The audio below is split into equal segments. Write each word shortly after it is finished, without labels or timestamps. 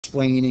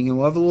explaining, and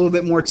we'll have a little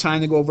bit more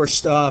time to go over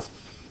stuff.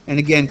 And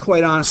again,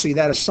 quite honestly,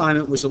 that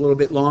assignment was a little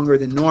bit longer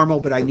than normal,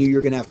 but I knew you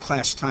were going to have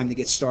class time to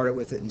get started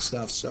with it and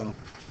stuff. So,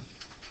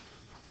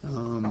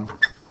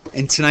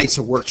 and tonight's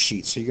a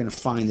worksheet, so you're going to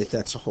find that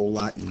that's a whole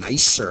lot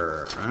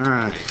nicer. All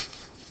right.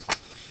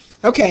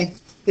 Okay,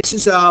 this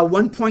is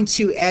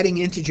 1.2 adding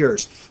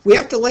integers. We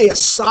have to lay a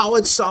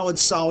solid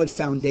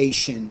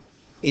foundation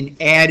in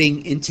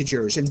adding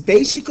integers. And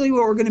basically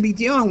what we're going to be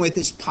dealing with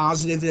is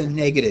positives and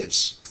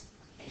negatives.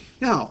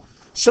 Now,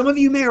 some of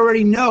you may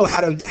already know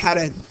how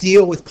to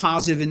deal with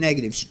positive and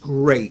negatives.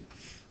 Great.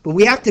 But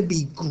we have to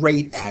be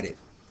great at it.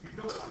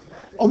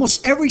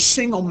 Almost every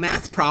single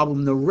math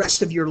problem the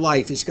rest of your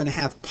life is going to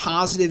have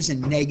positives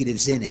and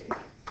negatives in it.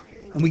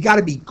 And we got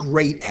to be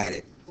great at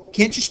it.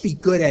 Can't just be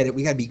good at it,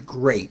 we got to be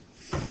great.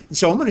 And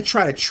so I'm going to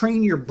try to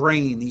train your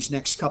brain these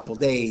next couple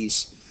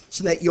days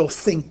so that you'll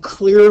think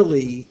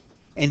clearly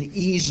and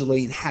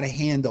easily how to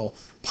handle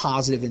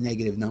positive and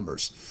negative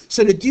numbers.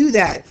 So to do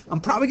that, I'm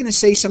probably going to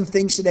say some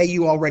things today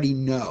you already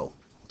know.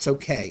 It's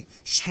okay.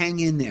 Just hang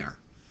in there.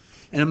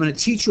 And I'm going to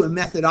teach you a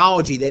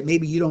methodology that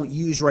maybe you don't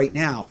use right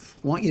now.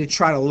 I want you to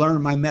try to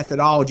learn my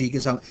methodology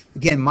because,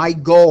 again, my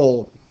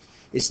goal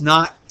is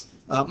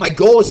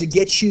to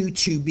get you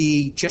to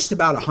be just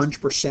about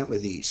 100%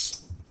 with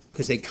these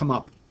because they come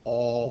up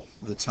all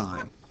the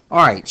time.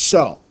 All right,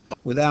 so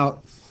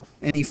without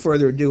any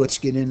further ado, let's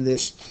get into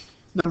this.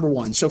 Number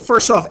one. So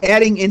first off,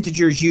 adding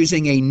integers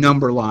using a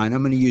number line.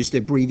 I'm going to use the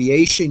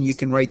abbreviation. You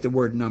can write the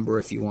word number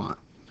if you want.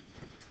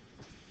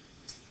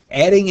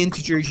 Adding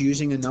integers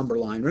using a number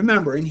line.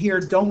 Remember, in here,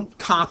 don't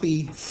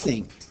copy,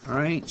 think. All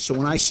right? So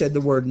when I said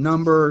the word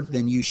number,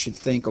 then you should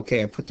think,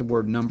 okay, I put the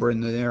word number in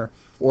there,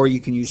 or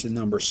you can use the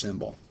number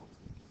symbol.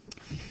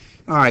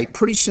 All right,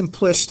 pretty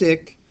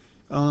simplistic.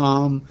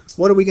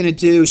 What are we going to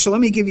do? So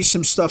let me give you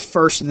some stuff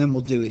first, and then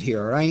we'll do it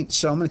here, all right?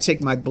 So I'm going to take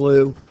my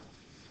blue.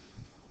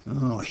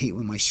 Oh, I hate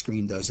when my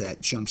screen does that.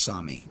 It jumps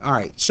on me. All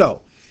right,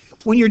 so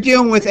when you're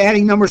dealing with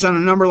adding numbers on a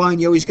number line,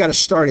 you always got to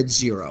start at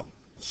 0.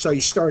 So you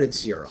start at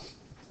 0.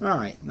 All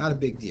right, not a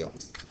big deal.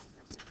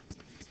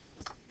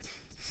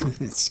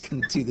 It's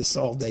going to do this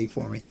all day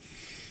for me.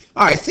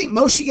 All right, I think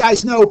most of you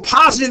guys know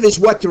positive is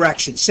what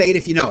direction? Say it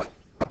if you know it.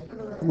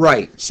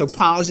 Right, so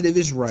positive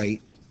is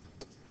right.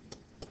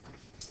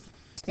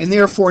 And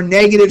therefore,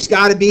 negative's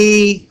got to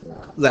be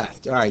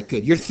left. All right,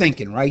 good. You're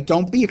thinking, right?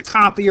 Don't be a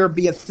copier,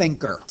 be a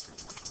thinker.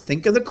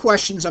 Think of the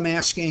questions I'm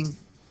asking.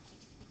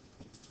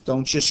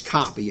 Don't just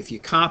copy. If you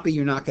copy,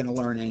 you're not going to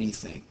learn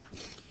anything.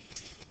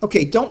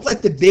 Okay, don't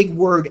let the big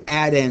word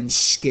addends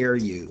scare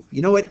you.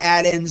 You know what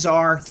addends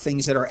are?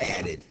 Things that are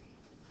added.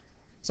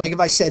 It's like if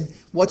I said,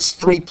 what's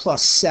 3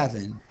 plus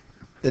 7?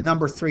 The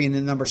number 3 and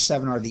the number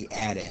 7 are the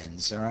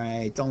addends, all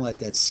right? Don't let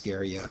that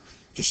scare you.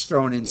 Just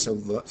throwing in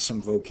some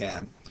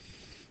vocab.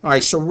 All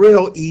right, so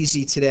real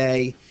easy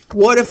today.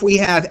 What if we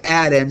have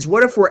addends?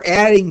 What if we're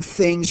adding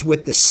things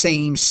with the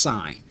same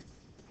sign?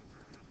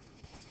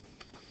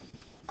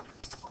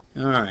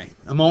 All right,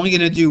 I'm only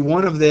going to do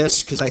one of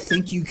this because I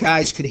think you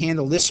guys could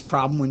handle this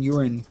problem when you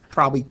were in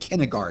probably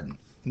kindergarten,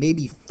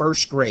 maybe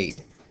first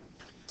grade.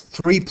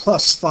 3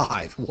 plus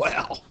 5,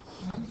 well,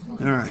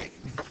 all right.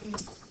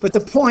 But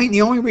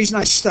the only reason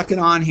I stuck it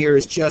on here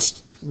is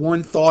just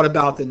one thought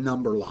about the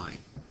number line.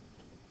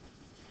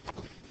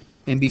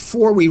 And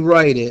before we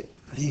write it,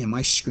 man,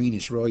 my screen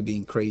is really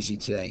being crazy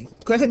today.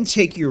 Go ahead and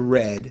take your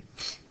red.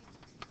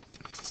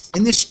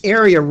 In this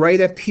area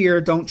right up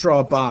here, don't draw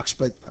a box,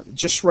 but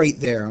just right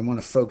there, I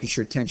want to focus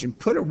your attention.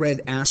 Put a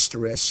red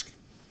asterisk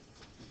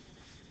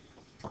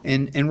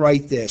and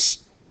write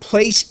this.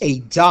 Place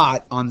a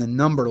dot on the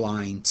number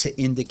line to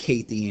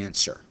indicate the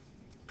answer.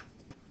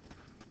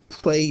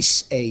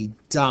 Place a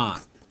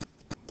dot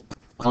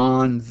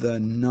on the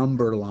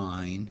number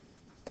line.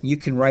 You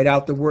can write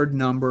out the word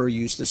number or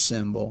use the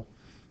symbol.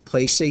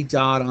 Place a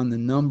dot on the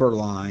number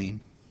line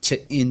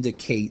to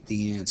indicate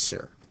the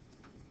answer.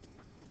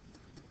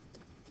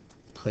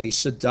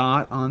 Place a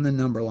dot on the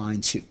number line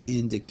to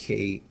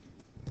indicate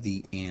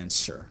the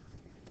answer.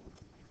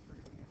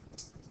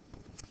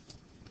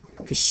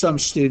 Because some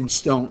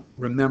students don't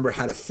remember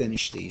how to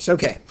finish these.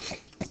 Okay,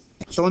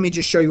 so let me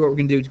just show you what we're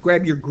going to do.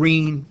 Grab your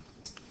green.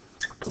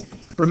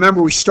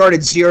 Remember, we start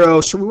at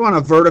 0, so we want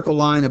a vertical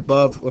line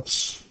above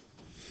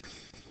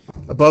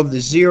the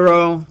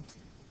 0.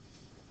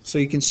 So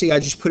you can see I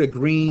just put a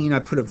green, I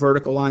put a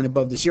vertical line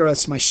above the 0.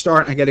 That's my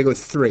start. I got to go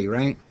 3,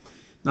 right?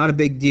 Not a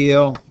big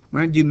deal. I'm not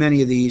going to do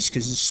many of these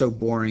because it's so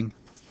boring,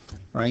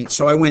 right?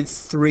 So I went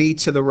 3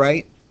 to the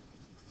right.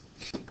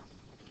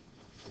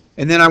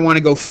 And then I want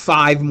to go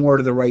 5 more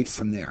to the right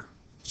from there.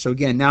 So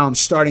again, now I'm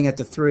starting at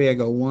the 3. I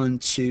go 1,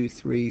 2,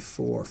 3,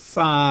 4,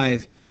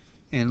 5.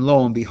 And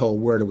lo and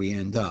behold, where do we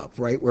end up?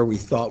 Right where we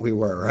thought we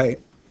were, right?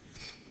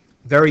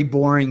 Very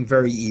boring,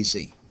 very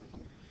easy.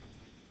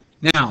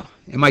 Now,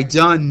 am I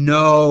done?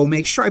 No.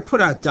 Make sure I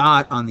put a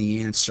dot on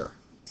the answer,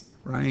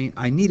 right?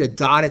 I need a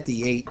dot at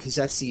the 8 because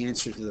that's the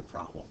answer to the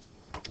problem.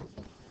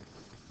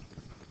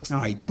 All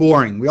right,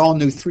 boring. We all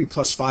knew 3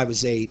 plus 5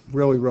 is 8.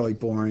 Really, really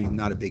boring.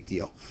 Not a big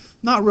deal.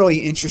 Not really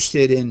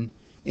interested in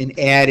in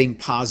adding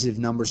positive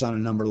numbers on a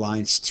number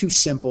line. It's too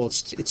simple.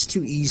 It's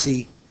too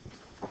easy.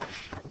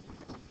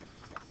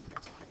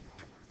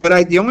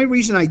 But the only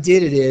reason I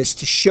did it is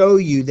to show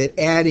you that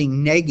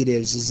adding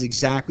negatives is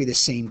exactly the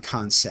same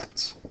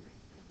concept.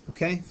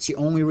 Okay? It's the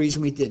only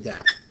reason we did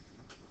that.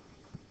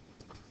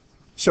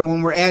 So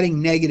when we're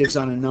adding negatives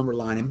on a number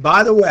line, and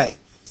by the way,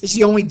 this is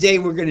the only day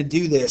we're going to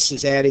do this,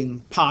 is adding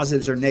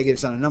positives or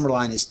negatives on a number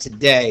line, is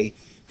today,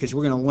 because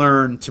we're going to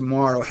learn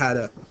tomorrow how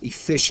to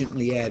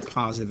efficiently add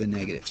positive and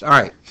negatives. All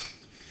right.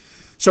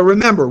 So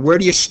remember, where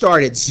do you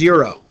start? At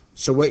 0.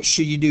 So what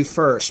should you do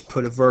first?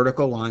 Put a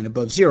vertical line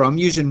above 0. I'm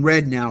using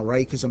red now,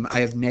 right, because I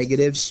have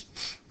negatives.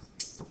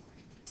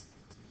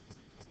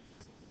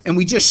 And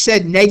we just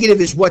said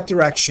negative is what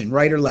direction,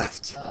 right or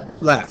left?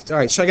 Left. All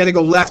right, so I got to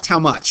go left how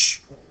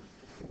much?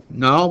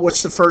 No,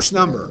 what's the first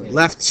number?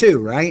 Left 2,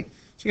 right?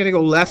 So I got to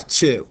go left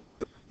 2.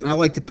 And I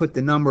like to put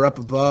the number up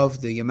above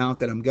the amount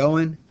that I'm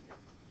going.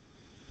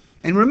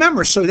 And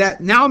remember, so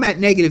that now I'm at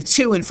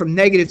 -2, and from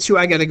 -2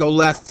 I got to go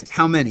left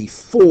how many?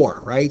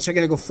 4, right? So I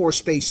got to go 4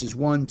 spaces.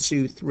 1,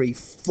 2, 3,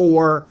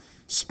 4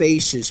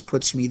 spaces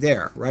puts me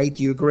there, right?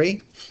 Do you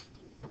agree?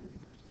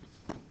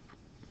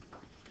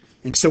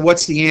 And so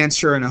what's the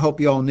answer? And I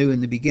hope you all knew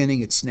in the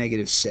beginning it's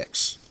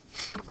 -6.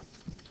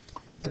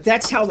 But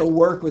that's how the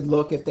work would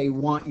look if they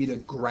want you to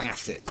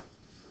graph it.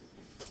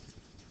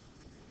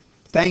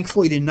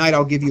 Thankfully, tonight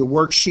I'll give you a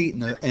worksheet,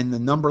 and the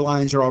number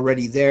lines are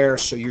already there,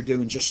 so you're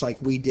doing just like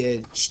we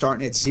did,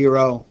 starting at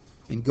 0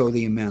 and go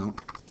the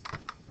amount.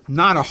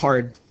 Not a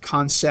hard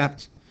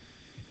concept.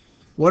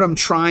 What I'm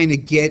trying to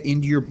get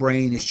into your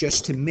brain is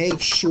just to make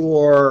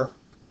sure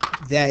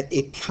that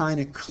it kind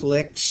of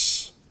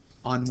clicks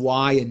on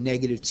why a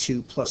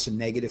 -2 plus a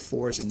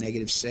 -4 is a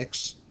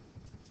 -6.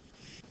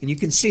 And you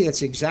can see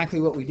that's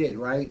exactly what we did,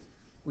 right?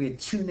 We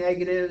had 2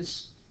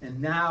 negatives. And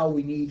now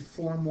we need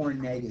 4 more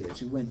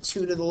negatives. We went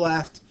 2 to the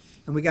left,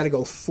 and we got to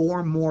go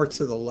 4 more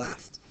to the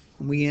left.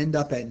 And we end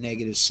up at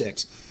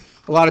 -6.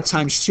 A lot of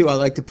times, too, I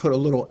like to put a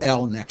little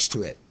L next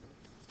to it,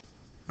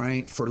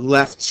 right, for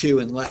left 2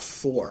 and left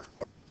 4.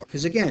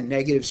 Because, again,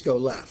 negatives go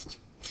left.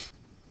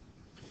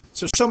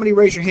 So somebody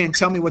raise your hand.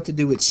 Tell me what to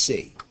do with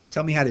C.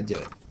 Tell me how to do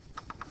it.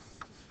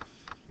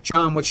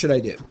 John, what should I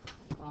do?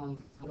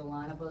 Put a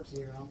line above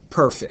 0.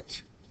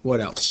 Perfect.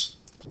 What else?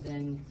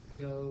 Then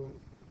go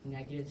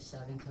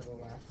 -7 to the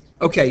left.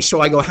 Okay,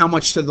 so I go how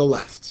much to the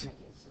left?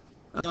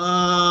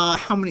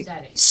 How many?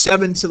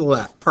 7 to the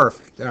left.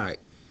 Perfect. All right.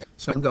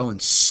 So I'm going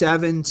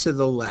 7 to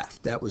the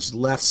left. That was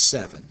left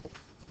 7.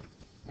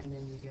 And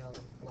then you go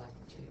left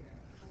 2.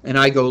 And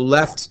I go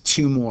left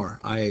 2 more.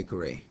 I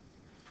agree.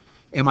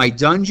 Am I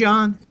done,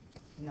 John?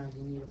 No,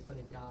 you need to put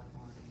a dot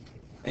on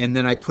it. And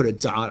then I put a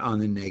dot on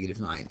the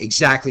 -9.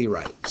 Exactly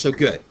right. So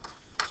good.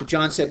 So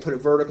John said put a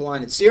vertical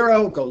line at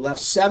 0, go left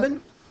 7.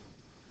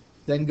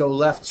 Then go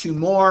left 2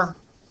 more,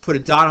 put a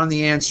dot on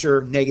the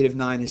answer,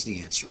 -9 is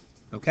the answer.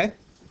 Okay?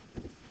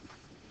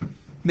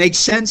 Makes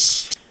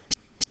sense?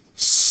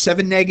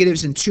 7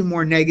 negatives and 2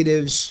 more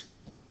negatives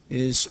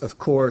is, of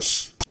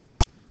course,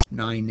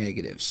 9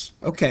 negatives.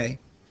 Okay.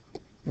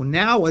 Well,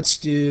 now let's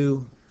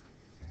do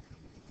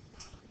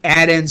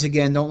add-ends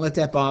again. Don't let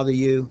that bother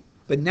you.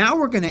 But now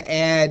we're going to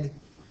add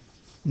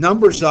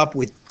numbers up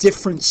with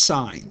different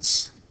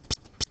signs.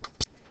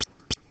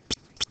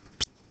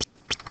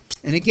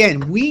 And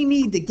again, we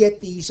need to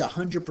get these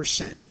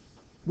 100%.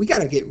 We got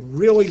to get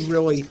really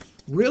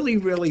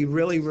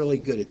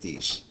good at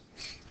these.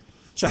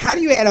 So how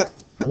do you add up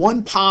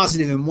 1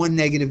 positive and 1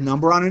 negative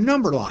number on a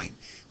number line?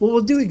 Well,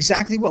 we'll do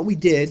exactly what we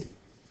did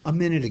a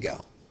minute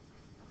ago.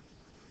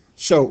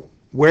 So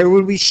where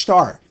would we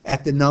start?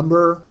 At the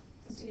number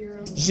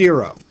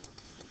 0.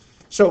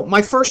 So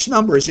my first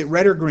number, is it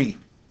red or green?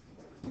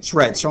 It's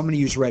red, so I'm going to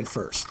use red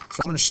first. So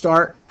I'm going to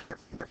start.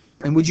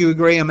 And would you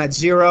agree I'm at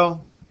 0?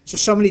 So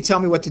somebody tell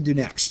me what to do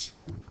next.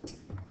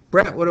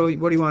 Brett, what do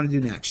you want to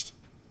do next?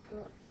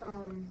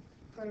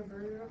 Put a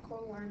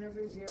vertical line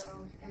over 0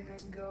 and then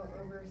go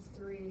over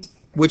 3.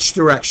 Which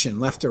direction,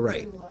 left or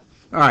right?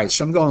 All right,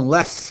 so I'm going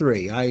left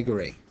 3. I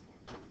agree.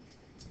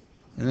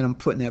 And then I'm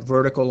putting that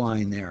vertical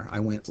line there. I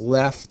went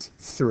left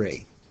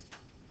 3.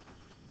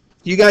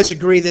 Do you guys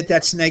agree that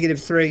that's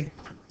 -3?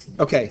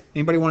 Okay,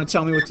 anybody want to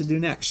tell me what to do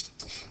next?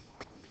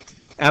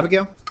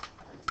 Abigail?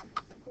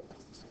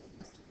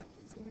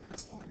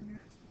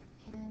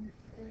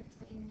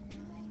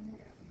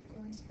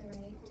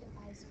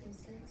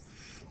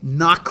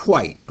 Not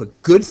quite, but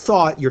good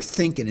thought. You're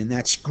thinking, and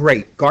that's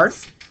great.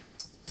 Garth?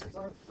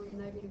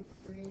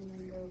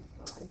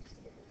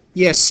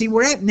 Yeah, see,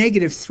 we're at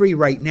 -3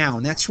 right now,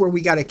 and that's where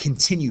we got to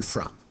continue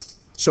from.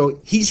 So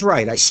he's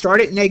right. I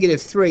start at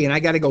 -3, and I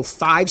got to go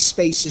 5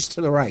 spaces to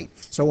the right.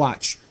 So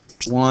watch.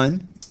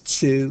 1,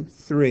 2,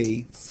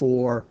 3,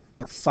 4,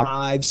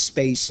 5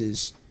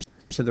 spaces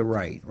to the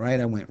right. Right?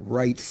 I went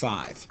right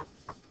 5.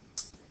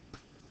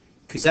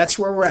 Because that's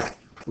where we're at.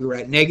 We were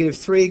at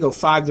 -3, go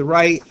 5 to the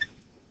right.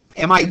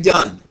 Am I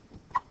done?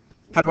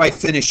 How do I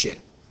finish it?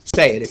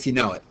 Say it if you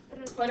know it.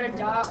 Put a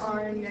dot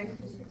on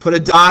Put a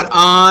dot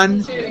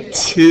on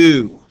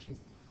 2.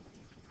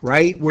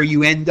 right? Where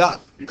you end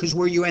up, because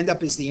where you end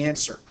up is the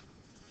answer.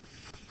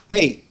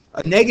 Hey,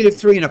 a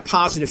 -3 and a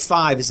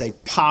 +5 is a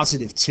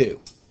 +2.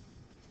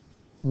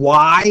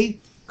 Why?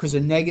 Because a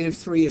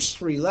 -3 is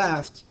 3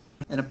 left,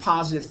 and a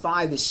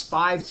 +5 is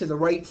 5 to the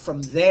right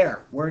from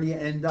there. Where do you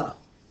end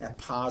up? At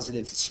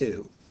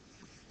 +2.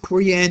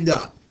 Where you end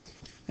up.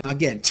 Now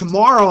again,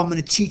 tomorrow I'm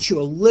going to teach you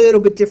a little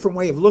bit different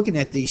way of looking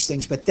at these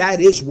things, but that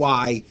is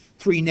why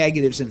 3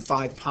 negatives and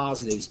 5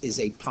 positives is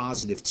a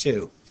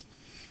 +2.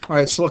 All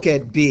right, let's look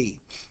at B.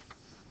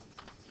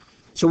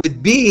 So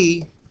with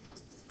B,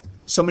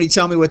 somebody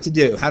tell me what to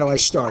do. How do I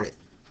start it?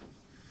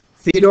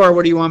 Theodore,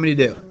 what do you want me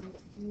to do?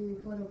 You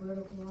put a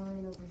vertical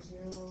line over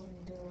 0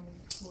 and go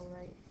 4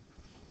 right.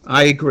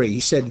 I agree. He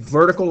said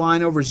vertical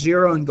line over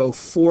 0 and go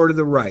 4 to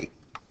the right.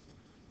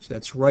 So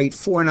that's right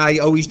 4, and I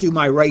always do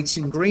my rights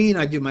in green.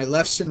 I do my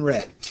lefts in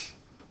red.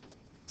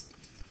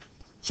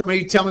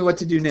 Somebody tell me what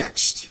to do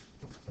next.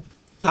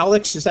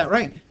 Alex, is that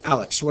right?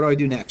 Alex, what do I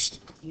do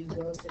next? You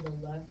go to the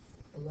left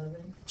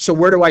 11. So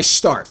where do I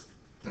start?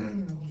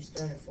 You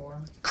start at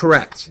 4.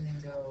 Correct. And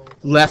then go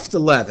Left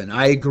 11.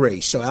 I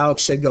agree. So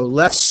Alex said go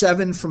left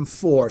 7 from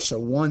 4. So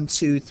 1,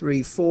 2,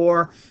 3,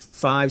 4,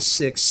 5,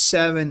 6,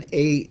 7,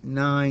 8,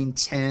 9,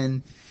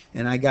 10.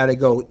 And I got to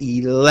go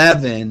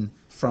 11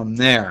 from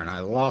there. And I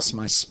lost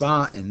my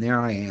spot, and there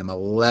I am,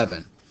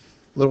 11.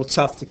 A little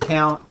tough to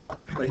count,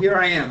 but here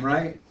I am,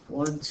 right?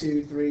 1,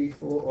 2, 3,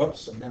 4.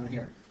 Oops, I'm down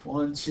here.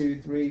 1,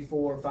 2, 3,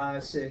 4,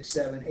 5, 6,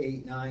 7,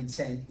 8, 9,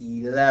 10,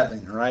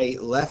 11,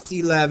 right? Left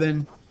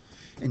 11.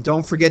 And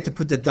don't forget to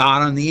put the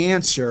dot on the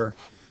answer,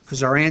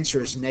 because our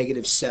answer is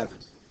 -7.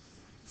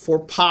 4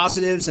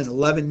 positives and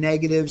 11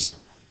 negatives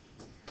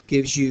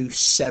gives you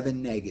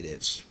 7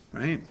 negatives,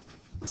 right?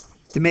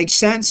 Does it make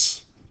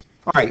sense?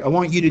 All right, I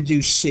want you to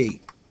do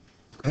C.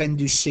 Go ahead and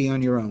do C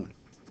on your own.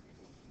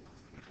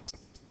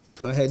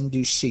 Go ahead and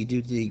do C.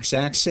 Do the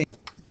exact same.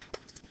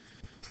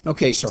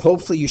 Okay, so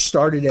hopefully you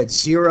started at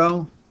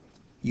 0.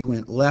 You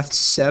went left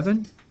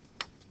 7.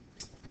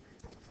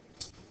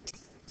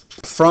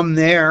 From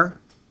there,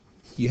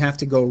 you have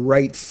to go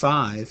right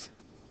 5.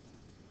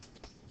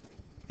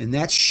 And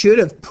that should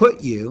have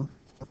put you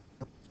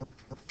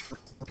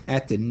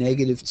at the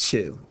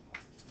 -2.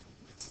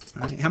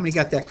 All right, how many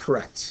got that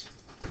correct?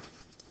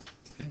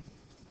 Okay.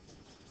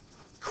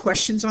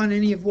 Questions on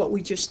any of what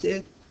we just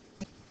did?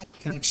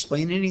 Can I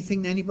explain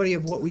anything to anybody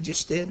of what we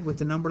just did with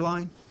the number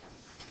line?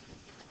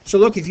 So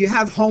look, if you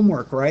have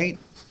homework, right,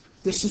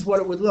 this is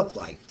what it would look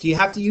like. Do you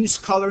have to use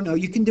color? No,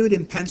 you can do it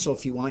in pencil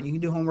if you want. You can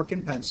do homework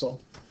in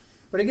pencil.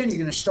 But again, you're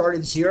going to start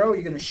at 0,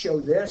 you're going to show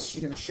this,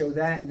 you're going to show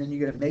that, and then you're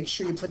going to make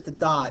sure you put the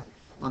dot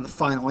on the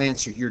final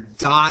answer. Your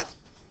dot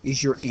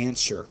is your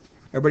answer.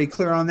 Everybody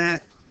clear on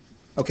that?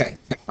 Okay.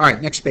 All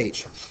right, next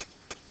page.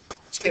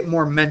 Let's get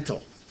more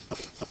mental.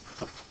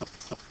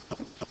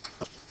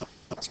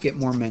 Let's get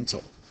more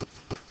mental.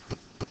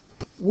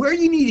 Where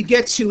you need to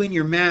get to in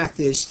your math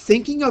is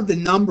thinking of the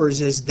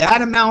numbers as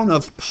that amount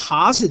of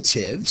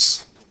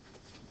positives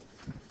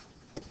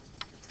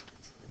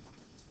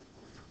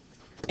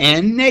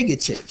and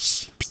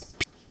negatives.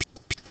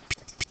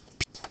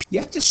 You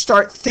have to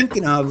start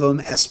thinking of them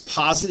as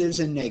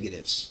positives and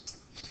negatives.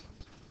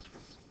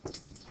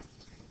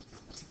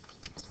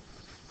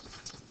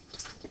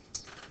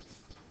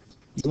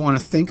 You want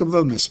to think of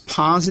them as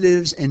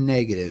positives and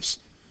negatives.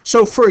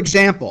 So, for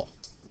example,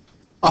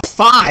 a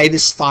 5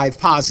 is 5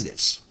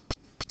 positives.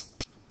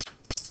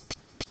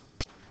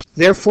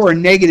 Therefore, a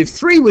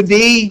 -3 would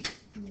be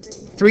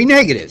 3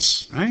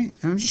 negatives, right?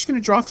 I'm just going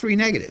to draw 3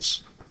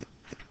 negatives.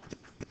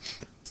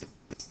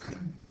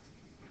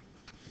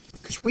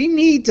 Because we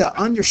need to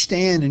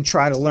understand and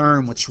try to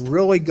learn what's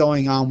really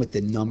going on with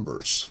the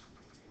numbers.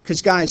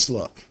 Because, guys,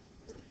 look.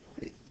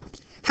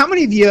 How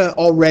many of you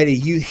already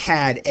you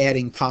had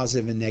adding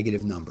positive and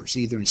negative numbers,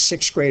 either in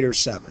 6th grade or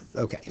 7th?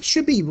 Okay, it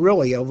should be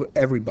really over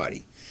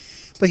everybody.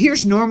 But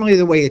here's normally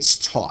the way it's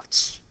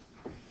taught.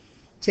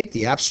 Take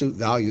the absolute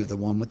value of the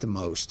one with the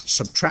most,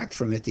 subtract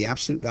from it the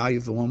absolute value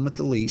of the one with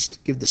the least,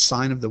 give the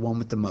sign of the one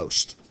with the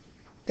most.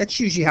 That's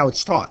usually how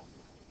it's taught.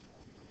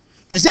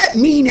 Does that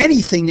mean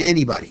anything to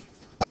anybody?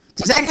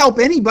 Does that help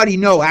anybody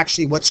know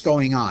actually what's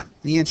going on?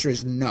 The answer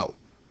is no.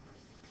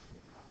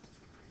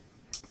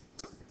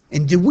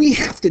 And do we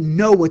have to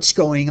know what's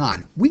going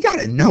on? We got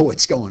to know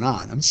what's going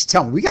on. I'm just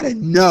telling you, we got to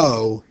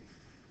know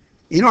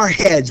in our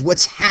heads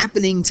what's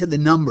happening to the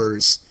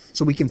numbers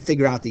so we can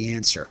figure out the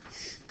answer.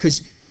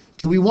 Because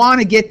do we want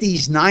to get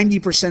these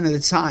 90% of the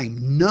time?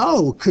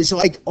 No, because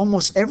like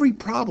almost every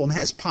problem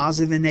has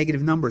positive and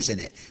negative numbers in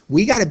it.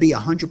 We got to be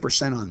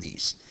 100% on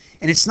these.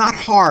 And it's not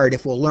hard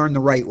if we'll learn the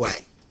right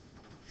way.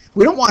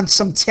 We don't want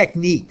some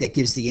technique that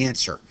gives the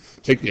answer.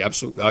 Take the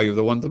absolute value of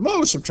the one with the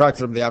most, subtract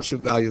from the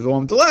absolute value of the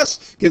one with the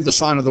less, give the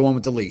sign of the one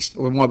with the least,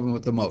 or one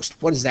with the most.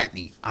 What does that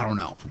mean? I don't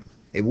know.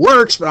 It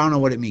works, but I don't know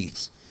what it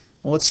means.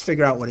 Well, let's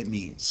figure out what it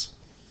means.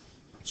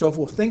 So if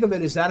we'll think of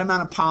it as that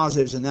amount of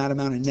positives and that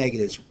amount of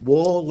negatives,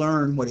 we'll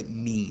learn what it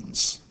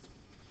means.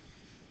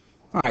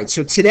 All right,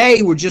 so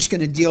today we're just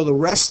going to deal the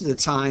rest of the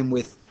time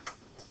with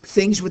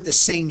things with the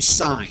same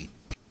sign.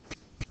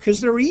 Because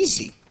they're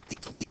easy.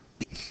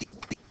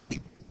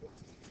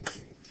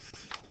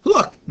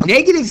 Look,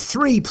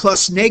 -3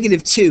 plus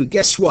 -2,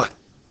 guess what?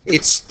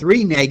 It's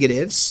 3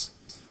 negatives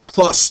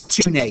plus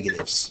 2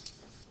 negatives.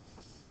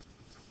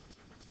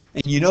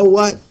 And you know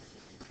what?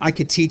 I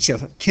could teach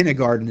a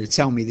kindergartner to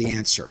tell me the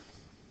answer.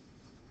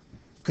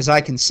 Because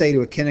I can say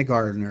to a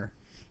kindergartner,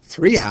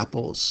 3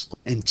 apples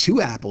and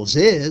 2 apples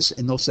is,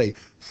 and they'll say,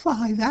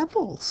 5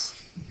 apples.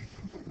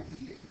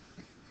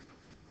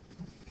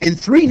 And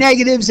 3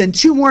 negatives and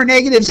 2 more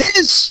negatives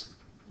is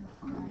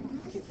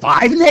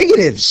 5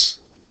 negatives.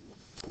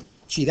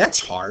 Gee, that's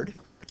hard.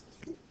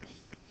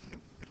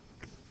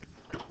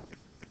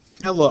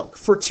 Now look,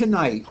 for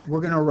tonight,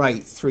 we're going to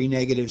write 3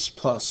 negatives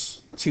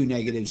plus 2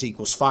 negatives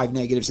equals 5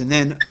 negatives, and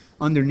then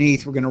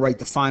underneath we're going to write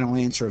the final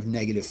answer of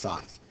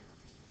 -5.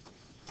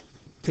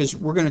 Because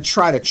we're going to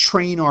try to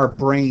train our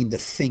brain to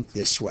think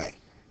this way.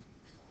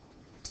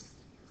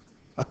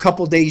 A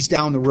couple days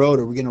down the road,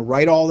 are we going to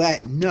write all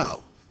that?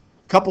 No.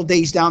 A couple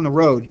days down the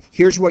road,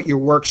 here's what your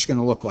work's going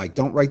to look like.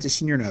 Don't write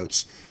this in your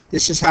notes.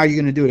 This is how you're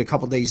going to do it a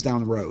couple days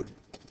down the road.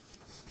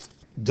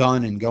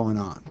 Done and going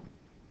on.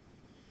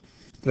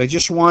 But I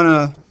just want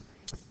to,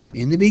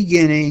 in the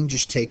beginning,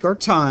 just take our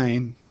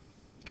time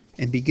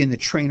and begin to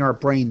train our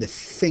brain to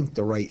think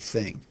the right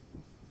thing.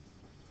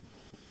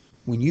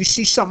 When you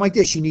see something like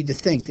this, you need to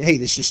think, hey,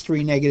 this is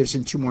 3 negatives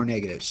and 2 more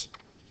negatives.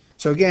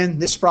 So again,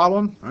 this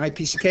problem, all right,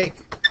 piece of cake.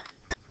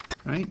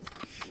 All right.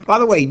 By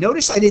the way,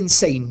 notice I didn't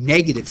say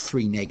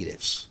 -3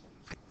 negatives.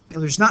 You know,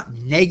 there's not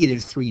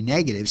 -3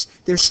 negatives.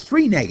 There's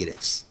 3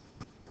 negatives.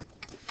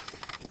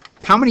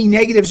 How many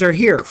negatives are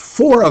here?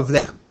 4 of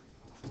them.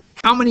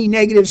 How many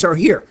negatives are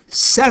here?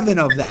 7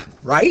 of them,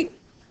 right?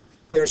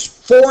 There's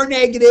 4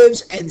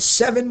 negatives and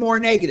 7 more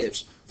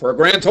negatives. For a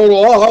grand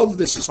total of,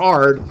 this is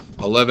hard,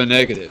 11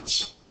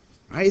 negatives.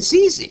 All right, it's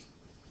easy.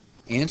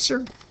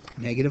 Answer,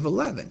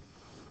 -11.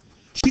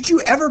 Should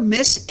you ever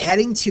miss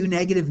adding 2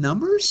 negative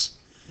numbers?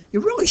 You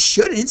really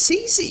shouldn't. It's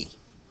easy.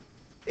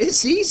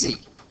 It's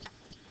easy.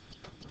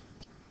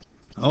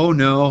 Oh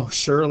no,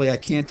 surely I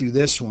can't do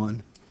this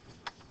one.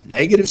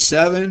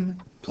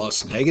 -7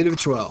 plus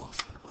 -12.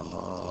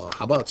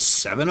 How about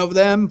 7 of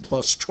them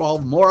plus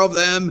 12 more of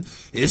them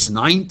is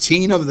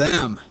 19 of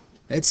them.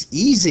 That's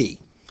easy.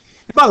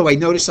 And by the way,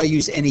 notice I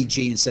use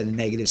NEG instead of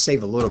negative.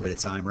 Save a little bit of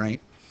time,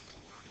 right?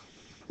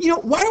 You know,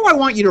 why do I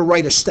want you to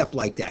write a step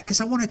like that?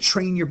 Because I want to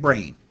train your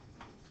brain.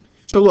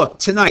 So look,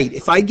 tonight,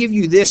 if I give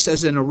you this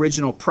as an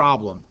original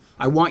problem,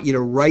 I want you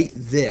to write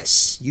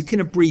this. You can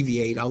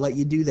abbreviate. I'll let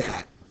you do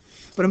that.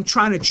 But I'm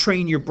trying to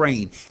train your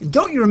brain. And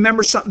don't you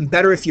remember something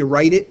better if you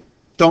write it?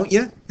 Don't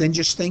you? Then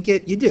just think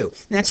it? You do.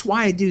 And that's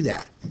why I do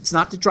that. It's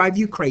not to drive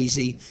you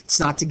crazy. It's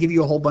not to give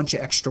you a whole bunch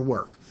of extra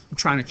work. I'm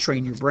trying to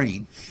train your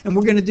brain. And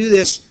we're going to do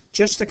this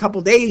just a couple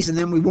days, and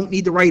then we won't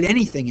need to write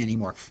anything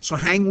anymore. So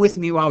hang with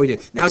me while we do.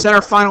 Now, is that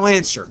our final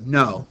answer?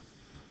 No.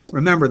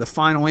 Remember, the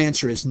final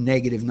answer is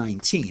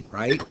 -19,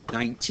 right?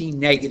 19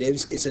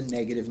 negatives is a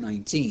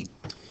 -19.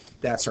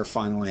 That's our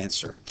final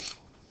answer.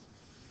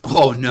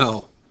 Oh,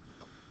 no.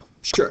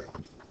 Sure.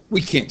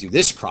 We can't do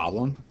this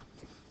problem.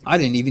 I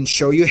didn't even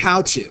show you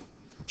how to.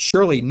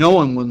 Surely no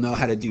one will know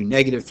how to do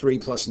 -3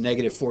 plus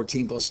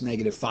 -14 plus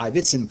 -5.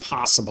 It's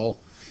impossible.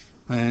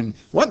 And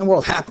what in the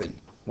world happened?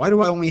 Why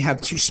do I only have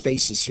 2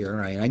 spaces here? All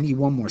right, I need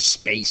 1 more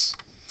space.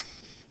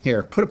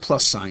 Here, put a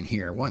plus sign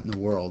here. What in the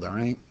world, all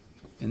right?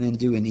 And then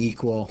do an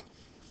equal.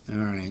 All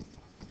right.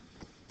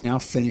 Now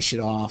finish it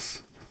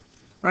off.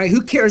 All right,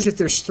 who cares if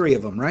there's 3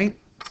 of them, right?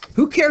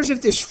 Who cares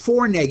if there's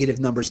 4 negative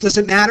numbers? Does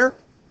it matter?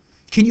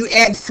 Can you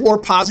add 4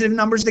 positive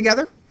numbers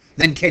together?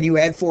 Then can you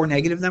add 4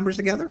 negative numbers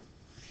together?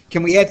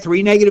 Can we add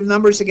 3 negative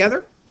numbers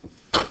together?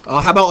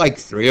 How about like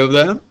 3 of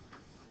them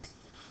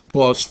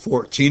plus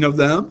 14 of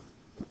them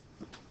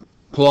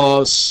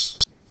plus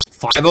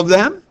 5 of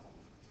them?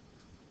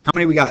 How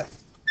many we got?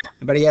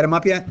 Anybody add them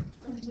up yet?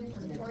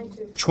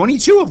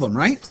 22 of them,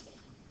 right?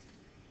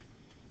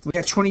 We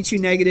got 22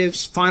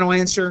 negatives. Final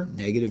answer,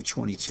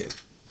 -22.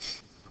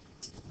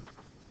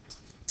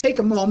 Take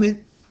a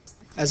moment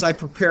as I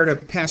prepare to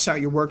pass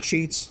out your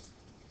worksheets.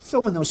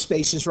 Fill in those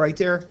spaces right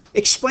there.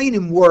 Explain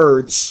in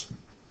words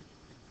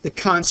the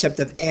concept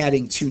of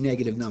adding 2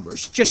 negative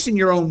numbers. Just in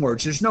your own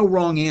words. There's no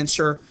wrong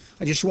answer.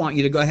 I just want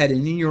you to go ahead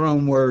and in your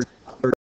own words